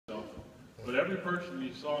But every person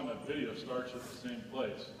you saw in that video starts at the same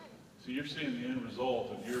place. So you're seeing the end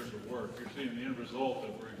result of years of work. You're seeing the end result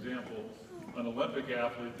of, for example, an Olympic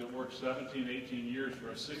athlete that worked 17, 18 years for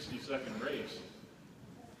a 60-second race.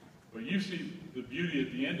 But you see the beauty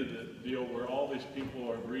at the end of the deal where all these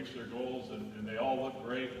people have reached their goals and they all look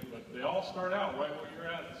great, but they all start out right where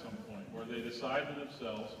you're at some point, where they decide to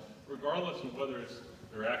themselves, regardless of whether it's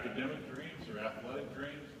their academic dreams, their athletic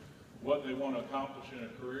dreams, what they want to accomplish in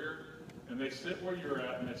a career, and they sit where you're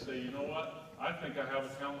at and they say, you know what, I think I have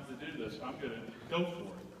a talent to do this, I'm going to go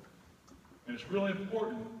for it. And it's really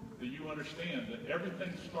important that you understand that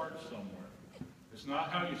everything starts somewhere. It's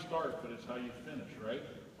not how you start, but it's how you finish, right?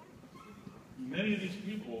 Many of these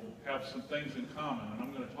people have some things in common, and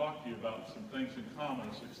I'm going to talk to you about some things in common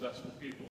as successful people.